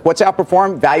 Look, what's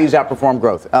outperformed? Values outperform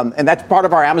growth. And that's part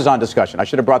of our Amazon discussion. I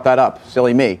should have brought that up.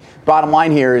 Silly me. Bottom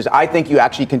line here is I think you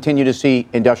actually continue to see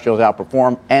industrials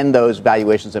outperform and those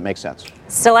valuations that make sense.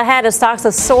 Still ahead as stocks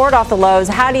have soared off the lows.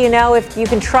 How do you know if you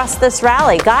can trust this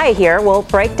rally? Guy here will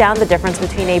break down the difference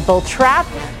between a bull trap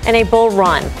and a bull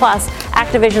run. Plus,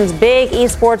 Activision's big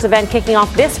esports event kicking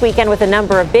off this weekend with a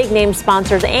number of big name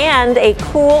sponsors and a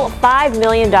cool $5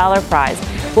 million prize.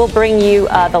 We'll bring you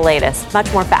the latest.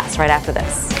 Much more fast right after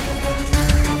this.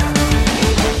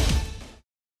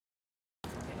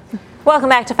 Welcome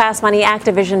back to Fast Money.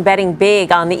 Activision betting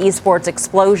big on the esports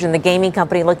explosion. The gaming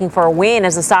company looking for a win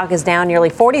as the stock is down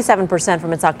nearly 47%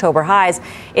 from its October highs.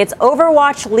 It's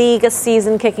Overwatch League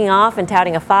season kicking off and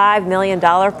touting a $5 million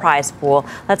prize pool.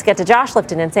 Let's get to Josh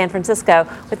Lipton in San Francisco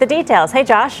with the details. Hey,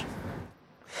 Josh.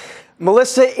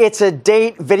 Melissa, it's a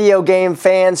date video game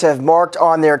fans have marked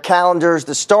on their calendars,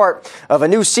 the start of a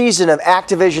new season of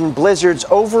Activision Blizzard's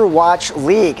Overwatch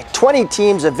League. 20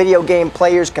 teams of video game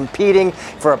players competing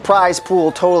for a prize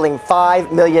pool totaling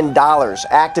 $5 million.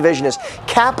 Activision is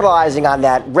capitalizing on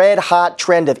that red-hot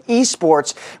trend of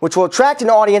esports, which will attract an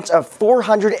audience of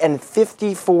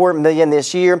 454 million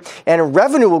this year, and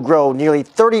revenue will grow nearly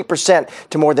 30%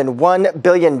 to more than $1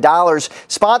 billion.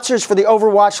 Sponsors for the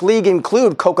Overwatch League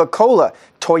include Coca-Cola,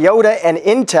 Toyota, and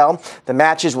Intel. The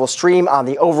matches will stream on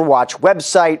the Overwatch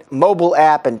website, mobile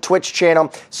app, and Twitch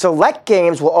channel. Select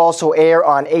games will also air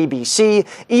on ABC,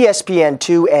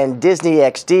 ESPN2, and Disney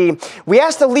XD. We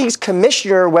asked the league's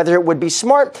commissioner whether it would be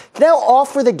smart to now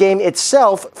offer the game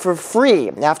itself for free.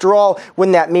 After all,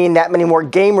 wouldn't that mean that many more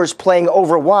gamers playing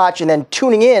Overwatch and then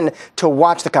tuning in to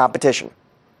watch the competition?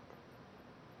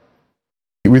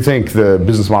 We think the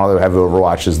business model that we have with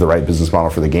Overwatch is the right business model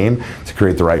for the game to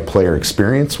create the right player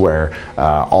experience where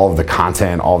all of the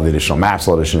content, all of the additional maps,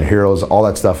 all the additional heroes, all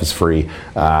that stuff is free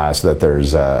so that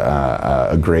there's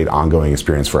a great ongoing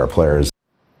experience for our players.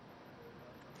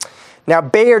 Now,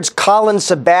 Bayard's Colin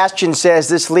Sebastian says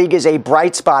this league is a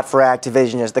bright spot for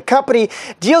Activision as the company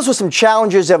deals with some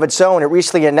challenges of its own. It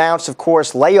recently announced, of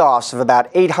course, layoffs of about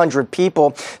 800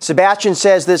 people. Sebastian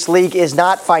says this league is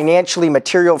not financially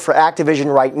material for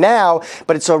Activision right now,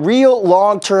 but it's a real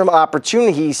long-term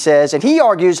opportunity, he says, and he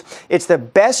argues it's the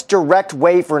best direct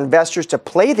way for investors to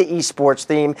play the esports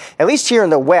theme, at least here in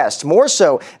the West, more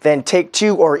so than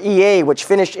Take-Two or EA, which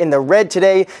finished in the red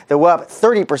today. They're up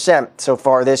 30% so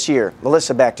far this year.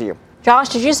 Melissa, back to you. Josh,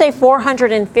 did you say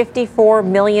 454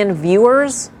 million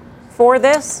viewers for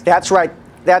this? That's right.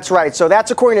 That's right. So that's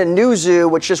according to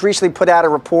Newzoo, which just recently put out a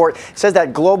report. It says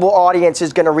that global audience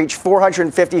is going to reach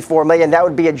 454 million. That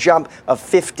would be a jump of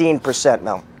 15%,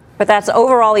 Mel. But that's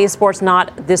overall esports,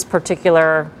 not this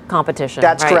particular competition.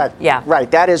 That's right? correct. Yeah.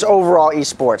 Right. That is overall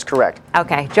esports. Correct.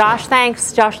 Okay. Josh,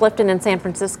 thanks. Josh Lipton in San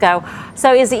Francisco.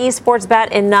 So is the esports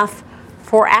bet enough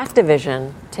for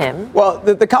Activision, Tim? Well,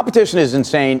 the competition is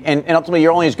insane, and ultimately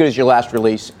you're only as good as your last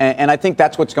release. And I think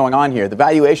that's what's going on here. The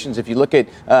valuations, if you look at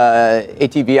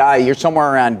ATVI, you're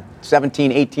somewhere around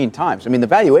 17, 18 times. I mean, the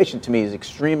valuation to me is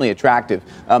extremely attractive.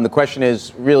 The question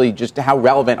is really just how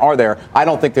relevant are they? I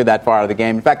don't think they're that far out of the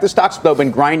game. In fact, the stock's though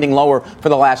been grinding lower for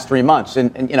the last 3 months.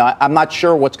 And you know, I'm not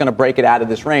sure what's going to break it out of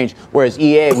this range. Whereas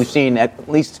EA, we've seen at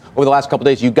least over the last couple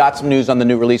of days, you got some news on the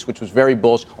new release, which was very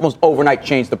bullish, almost overnight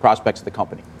changed the prospects of the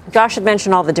company. Josh had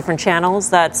mentioned all the different channels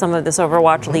that some of this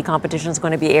Overwatch League competition is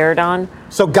going to be aired on.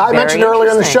 So Guy mentioned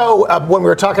earlier in the show when we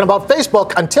were talking about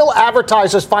Facebook, until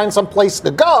advertisers find some place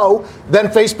to go, then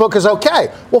Facebook is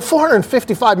okay. Well,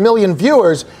 455 million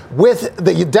viewers with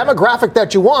the demographic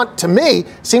that you want, to me,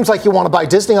 seems like you want to buy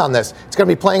Disney on this. It's going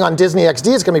to be playing on Disney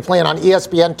XD. It's going to be playing on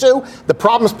ESPN2. The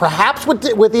problems perhaps with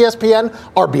ESPN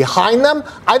are behind them.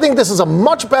 I think this is a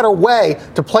much better way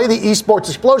to play the esports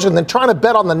explosion than trying to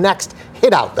bet on the next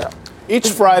hit out there. Each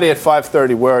Friday at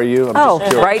 5:30, where are you?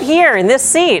 Right here in this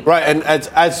seat. Right, and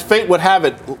as fate would have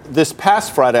it, this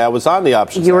past Friday I was on the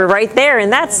options. You were right there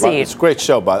in that seat. Right, it's a great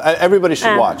show, but everybody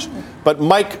should watch. But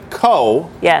Mike Coe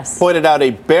pointed out a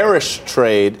bearish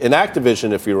trade in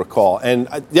Activision, if you recall. And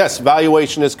yes,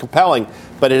 valuation is compelling,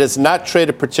 but it has not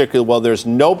traded particularly well. There's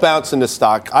no bounce in the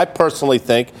stock. I personally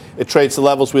think it trades the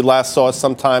levels we last saw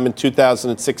sometime in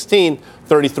 2016,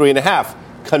 33.5.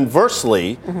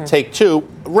 Conversely, Take-Two,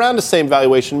 around the same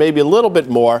valuation, maybe a little bit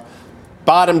more,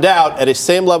 bottomed out at the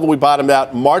same level we bottomed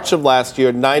out March of last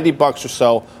year, $90 or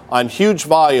so on huge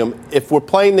volume. If we're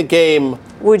playing the game,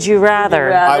 would you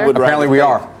rather? I would Apparently we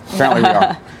are. Apparently we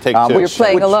are. Take-Two. You're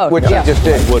playing alone. Which you just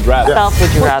did. Would rather.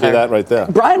 Would you rather? Do that right there.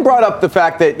 Brian brought up the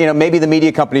fact that, you know, maybe the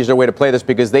media companies are a way to play this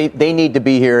because they need to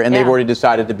be here and they've already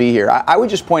decided to be here. I would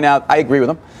just point out, I agree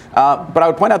with him. But I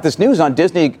would point out this news on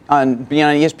Disney, on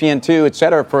ESPN2, et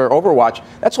cetera, for Overwatch.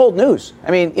 That's old news.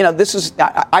 I mean, you know, this is.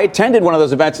 I attended one of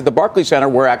those events at the Barclays Center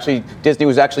where actually Disney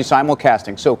was actually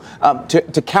simulcasting. So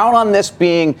to count on this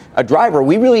being a driver,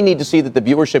 we really need to see that the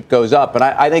viewership goes up. And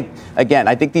I think, again,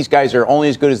 I think these guys are only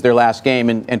as good as their last game,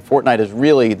 and Fortnite is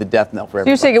really the death knell for everybody.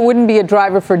 So you're saying it wouldn't be a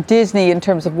driver for Disney in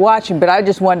terms of watching, but I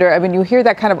just wonder. I mean, you hear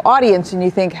that kind of audience, and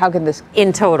you think, how can this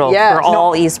in total for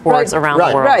all esports around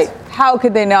the world? Right. How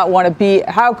could they not want to be?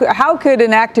 How could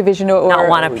an Activision or not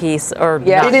want a piece or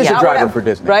it is a driver for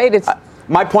Disney, right? It's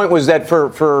my point was that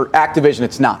for Activision,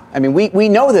 it's not. I mean, we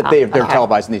know that they're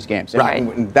televising these games,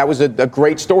 and that was a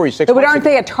great story. 6 months but aren't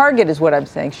ago. they a target? Is what I'm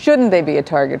saying. Shouldn't they be a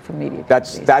target for media?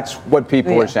 That's what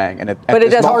people are saying. And but it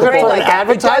doesn't target for an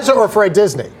advertiser or for a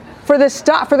Disney. For the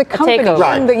stock, for the company.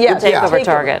 Takeover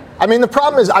target. I mean, the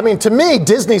problem is, to me,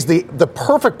 Disney's the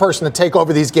perfect person to take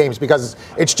over these games because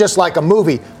it's just like a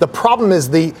movie. The problem is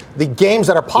the games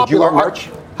that are popular. Would you wear merch?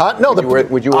 No,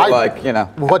 would you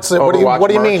wear What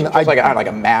do you mean? Like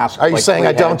a mask. Are you saying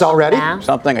I don't already?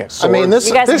 Something. I mean, this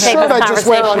shirt I just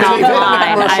wear on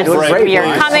TV.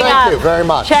 You're coming up. Thank you very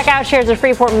much. Check out shares of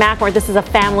Freeport-McMoRan. This is a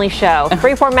family show.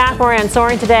 Freeport-McMoRan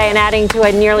soaring today and adding to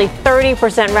a nearly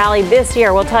 30% rally this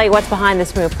year. We'll tell you what's behind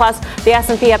this move. Plus, the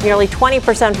S&P up nearly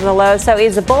 20% from the low. So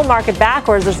is the bull market back,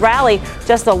 or is this rally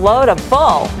just a load of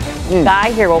bull? Guy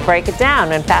here will break it down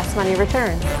when Fast Money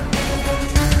returns.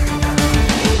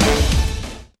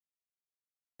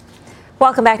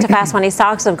 Welcome back to Fast Money.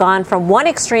 Stocks have gone from one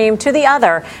extreme to the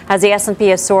other as the S&P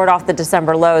has soared off the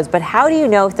December lows. But how do you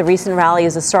know if the recent rally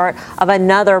is the start of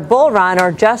another bull run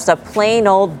or just a plain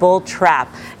old bull trap?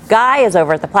 Guy is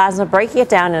over at the Plasma breaking it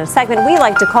down in a segment we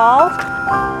like to call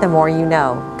The More You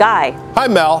Know. Guy. Hi,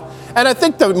 Mel. And I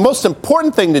think the most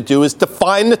important thing to do is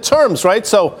define the terms, right?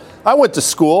 So I went to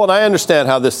school and I understand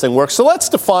how this thing works. So let's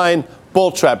define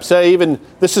bull trap. Say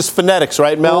this is phonetics,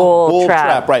 right, Mel? Bull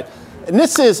trap, right. And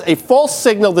this is a false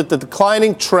signal that the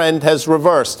declining trend has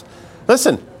reversed.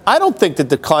 Listen, I don't think the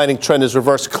declining trend is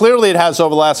reversed. Clearly it has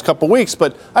over the last couple of weeks,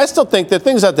 but I still think there are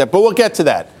things out there. But we'll get to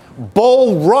that.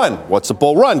 Bull run. What's a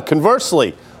bull run?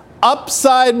 Conversely,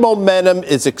 upside momentum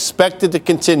is expected to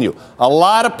continue. A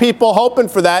lot of people hoping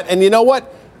for that, and you know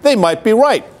what? They might be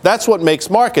right. That's what makes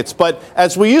markets. But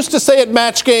as we used to say at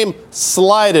Match Game,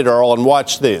 slide it, Earl, and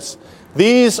watch this.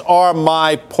 These are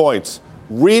my points.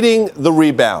 Reading the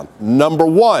rebound. Number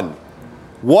one,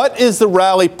 what is the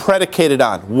rally predicated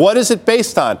on? What is it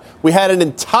based on? We had an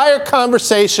entire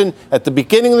conversation at the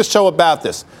beginning of the show about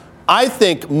this. I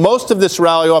think most of this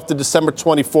rally off the December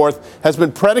 24th has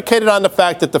been predicated on the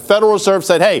fact that the Federal Reserve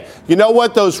said, hey, you know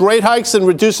what, those rate hikes and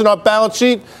reducing our balance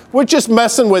sheet, we're just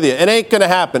messing with you. It ain't going to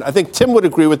happen. I think Tim would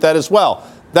agree with that as well.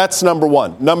 That's number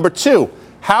one. Number two,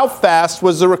 how fast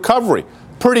was the recovery?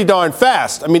 Pretty darn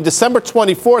fast. I mean, December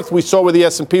 24th, we saw where the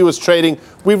S&P was trading.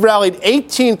 We've rallied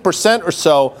 18% or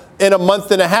so in a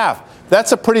month and a half.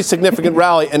 That's a pretty significant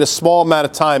rally in a small amount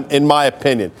of time, in my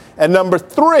opinion. And number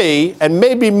three, and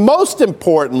maybe most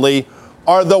importantly,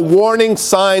 are the warning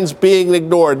signs being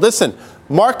ignored. Listen,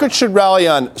 markets should rally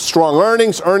on strong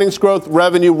earnings, earnings growth,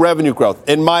 revenue growth,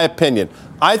 in my opinion.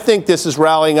 I think this is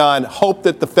rallying on hope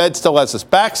that the Fed still has this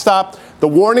backstop. The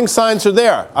warning signs are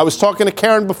there. I was talking to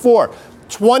Karen before.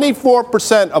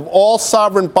 24% of all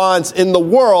sovereign bonds in the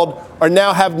world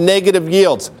now have negative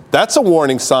yields. That's a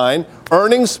warning sign.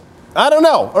 Earnings, I don't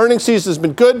know. Earnings season has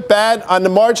been good, bad. On the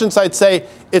margins, I'd say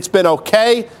it's been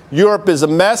okay. Europe is a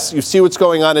mess. You see what's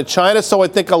going on in China. So I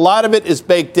think a lot of it is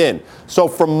baked in. So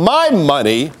for my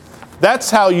money,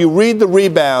 that's how you read the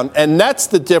rebound. And that's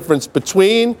the difference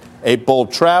between a bull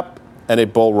trap and a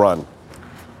bull run.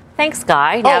 Thanks,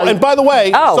 Guy. And by the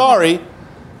way, sorry,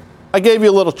 I gave you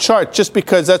a little chart just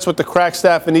because that's what the crack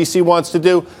staff and EC wants to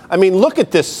do. I mean, look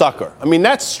at this sucker. I mean,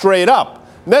 that's straight up.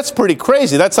 That's pretty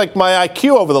crazy. That's like my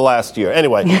IQ over the last year.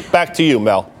 Anyway, back to you,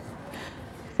 Mel.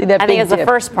 I think it's the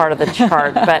first part of the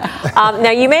chart. But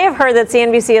now you may have heard that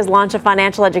CNBC has launched a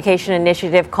financial education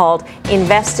initiative called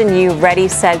Invest in You, Ready,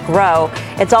 Set, Grow.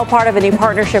 It's all part of a new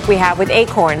partnership we have with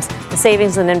Acorns, the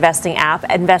savings and investing app.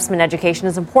 Investment education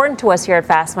is important to us here at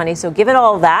Fast Money. So given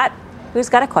all of that, who's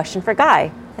got a question for Guy?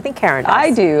 I think Karen does.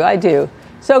 I do.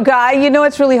 So, Guy, you know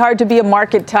it's really hard to be a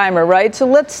market timer, right? So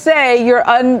let's say you're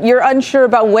unsure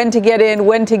about when to get in,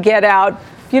 when to get out.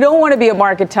 If you don't want to be a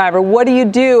market timer, what do you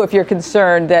do if you're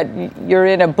concerned that you're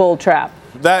in a bull trap?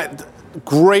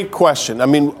 Great question. I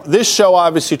mean, this show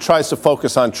obviously tries to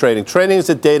focus on trading. Trading is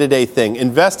a day-to-day thing.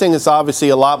 Investing is obviously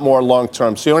a lot more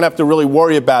long-term, so you don't have to really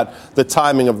worry about the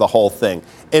timing of the whole thing.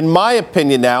 In my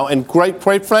opinion now, and quite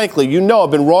frankly, you know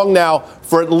I've been wrong now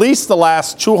for at least the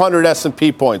last 200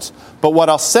 S&P points. But what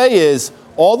I'll say is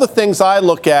all the things I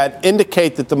look at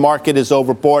indicate that the market is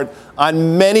overbought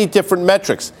on many different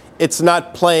metrics. It's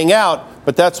not playing out,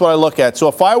 but that's what I look at. So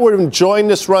if I were to join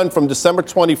this run from December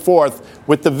 24th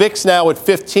with the VIX now at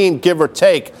 15, give or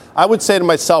take, I would say to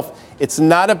myself, it's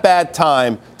not a bad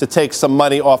time to take some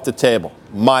money off the table,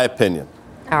 my opinion.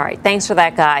 All right. Thanks for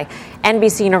that, Guy.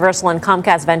 NBC Universal and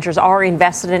Comcast Ventures are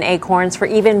invested in Acorns. For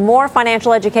even more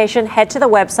financial education, head to the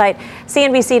website,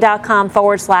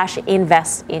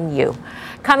 cnbc.com/invest in you.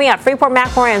 Coming up,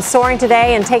 Freeport-McMoRan soaring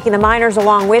today and taking the miners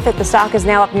along with it. The stock is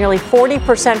now up nearly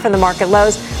 40% from the market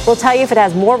lows. We'll tell you if it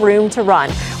has more room to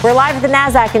run. We're live at the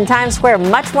NASDAQ in Times Square.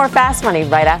 Much more Fast Money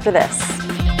right after this.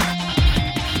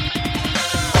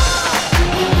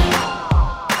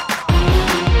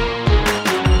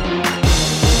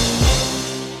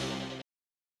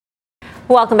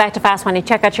 Welcome back to Fast Money.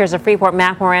 Check out shares of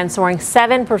Freeport-McMoRan soaring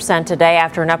 7% today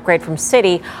after an upgrade from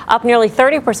Citi, up nearly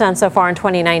 30% so far in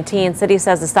 2019. Citi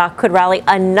says the stock could rally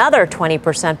another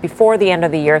 20% before the end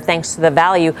of the year thanks to the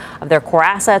value of their core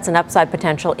assets and upside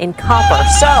potential in copper.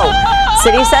 So,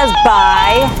 Citi says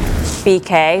buy.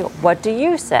 BK, what do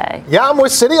you say? Yeah, I'm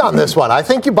with Citi on this one. I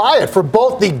think you buy it for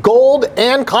both the gold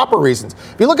and copper reasons.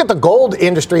 If you look at the gold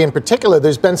industry in particular,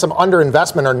 there's been some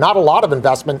underinvestment or not a lot of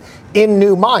investment in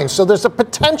new mines. So there's a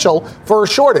potential for a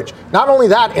shortage. Not only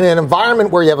that, in an environment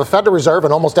where you have a Federal Reserve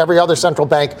and almost every other central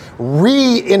bank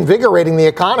reinvigorating the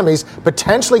economies,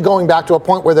 potentially going back to a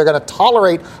point where they're going to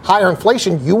tolerate higher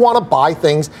inflation, you want to buy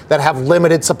things that have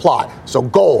limited supply. So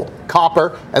gold,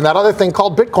 copper, and that other thing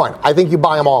called Bitcoin. I think you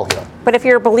buy them all here. But if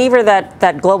you're a believer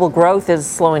that global growth is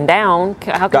slowing down,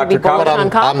 how can you be bullish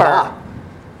on copper? I'm not.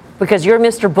 Because you're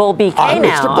Mr. Bull BK I'm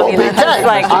now. Mr. Bull BK. That's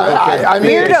like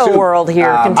weirdo world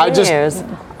here continues.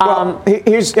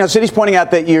 Here's Cindy's pointing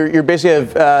out that you're basically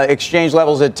have exchange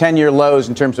levels at 10-year lows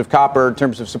in terms of copper, in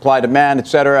terms of supply, demand, et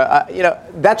cetera.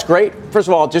 That's great. First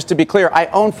of all, just to be clear, I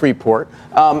own Freeport,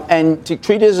 and to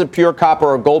treat it as a pure copper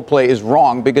or gold play is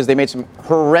wrong because they made some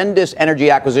horrendous energy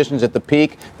acquisitions at the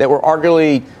peak that were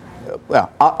arguably.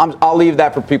 Well, I'll leave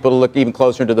that for people to look even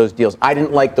closer into those deals. I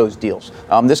didn't like those deals.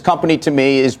 This company, to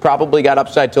me, is probably got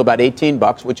upside to about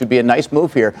 $18, which would be a nice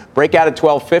move here. Break out at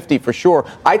 $12.50 for sure.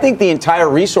 I think the entire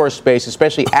resource space,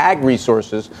 especially ag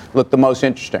resources, look the most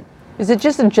interesting. Is it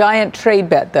just a giant trade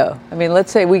bet, though? I mean,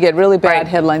 let's say we get really bad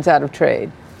headlines out of trade.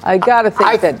 I got to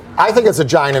think I think it's a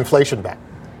giant inflation bet.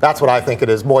 That's what I think it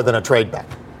is, more than a trade bet.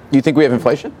 Do you think we have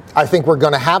inflation? I think we're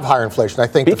going to have higher inflation. I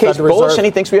think BK's the Federal bullish Reserve, and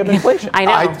he thinks we have inflation. I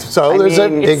know.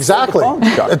 Exactly.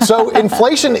 So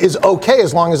inflation is okay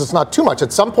as long as it's not too much.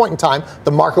 At some point in time,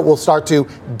 the market will start to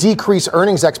decrease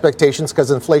earnings expectations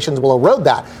because inflation will erode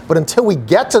that. But until we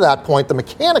get to that point, the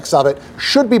mechanics of it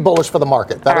should be bullish for the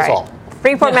market. That is all.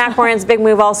 Freeport-McMoRan's big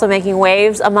move also making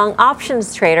waves among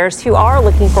options traders who are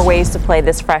looking for ways to play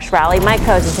this fresh rally. Mike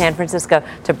Coe's in San Francisco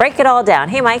to break it all down.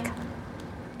 Hey, Mike.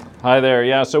 Hi there.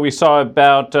 Yeah, so we saw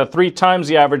about 3 times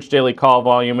the average daily call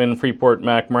volume in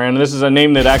Freeport-McMoRan. This is a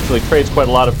name that actually trades quite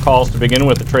a lot of calls to begin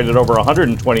with. It traded over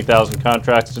 120,000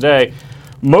 contracts today.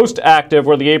 Most active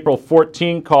were the April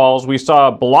 14 calls. We saw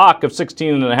a block of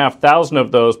 16,500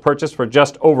 of those purchased for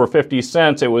just over 50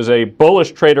 cents. It was a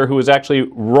bullish trader who was actually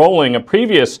rolling a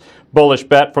previous bullish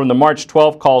bet from the March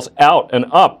 12 calls out and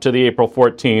up to the April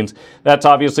 14s. That's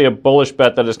obviously a bullish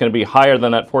bet that is going to be higher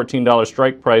than that $14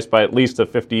 strike price by at least the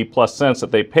 50 plus cents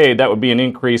that they paid. That would be an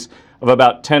increase of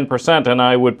about 10%. And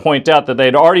I would point out that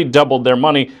they'd already doubled their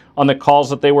money on the calls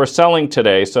that they were selling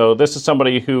today. So this is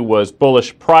somebody who was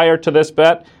bullish prior to this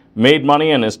bet, made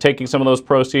money, and is taking some of those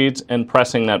proceeds and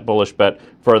pressing that bullish bet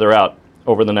further out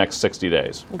over the next 60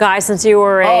 days. Guys, since you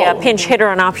were a pinch hitter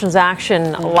on options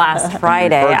action last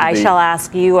Friday, I shall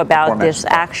ask you about this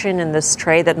action and this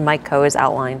trade that Mike Coe has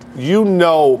outlined. You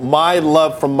know my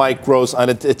love for Mike grows on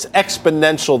it. It's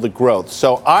exponential, the growth.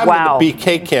 So I'm in the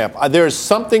BK camp. There's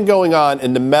something going on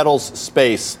in the metals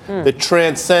space that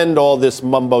transcend all this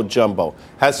mumbo jumbo.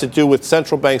 Has to do with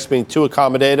central banks being too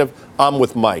accommodative. I'm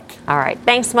with Mike. All right.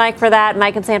 Thanks, Mike, for that.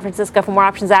 Mike in San Francisco for more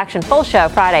options action. Full show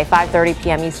Friday, 5:30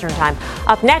 p.m. Eastern Time.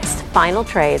 Up next, final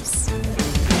trades.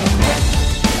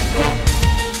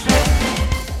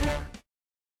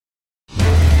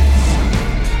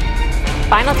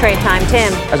 Final trade time,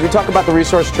 Tim. As we talk about the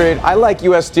resource trade, I like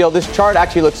U.S. Steel. This chart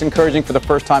actually looks encouraging for the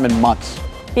first time in months.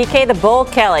 BK the Bull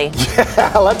Kelly.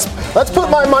 Yeah, let's put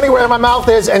my money where my mouth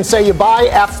is and say you buy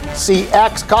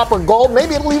FCX, copper, gold.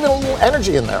 Maybe it'll leave a little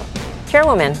energy in there.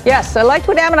 Chairwoman. Yes, I liked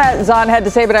what Amazon had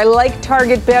to say, but I like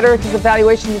Target better because the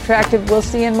valuation is attractive. We'll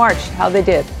see in March how they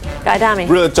did. Guy Dami.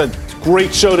 Really, it's a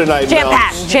great show tonight.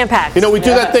 Jam-packed. You know, we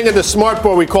do that thing in the smart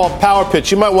board we call Power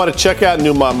Pitch. You might want to check out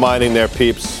Newmont Mining there,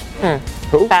 peeps.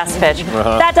 Who? Fast Pitch.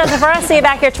 That does it for us. See you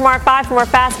back here tomorrow at 5 for more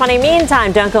Fast Money.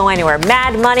 Meantime, don't go anywhere.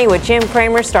 Mad Money with Jim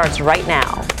Cramer starts right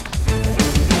now.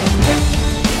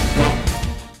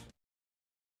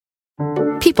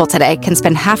 People today can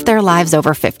spend half their lives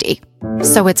over 50.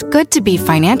 So it's good to be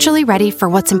financially ready for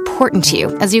what's important to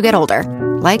you as you get older,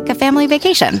 like a family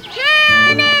vacation.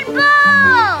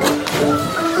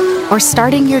 Or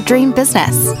starting your dream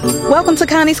business. Welcome to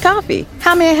Connie's Coffee.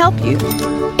 How may I help you?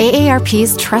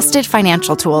 AARP's trusted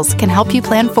financial tools can help you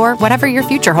plan for whatever your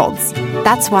future holds.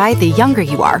 That's why the younger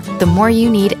you are, the more you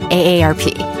need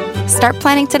AARP. Start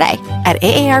planning today at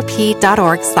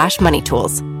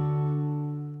aarp.org/moneytools.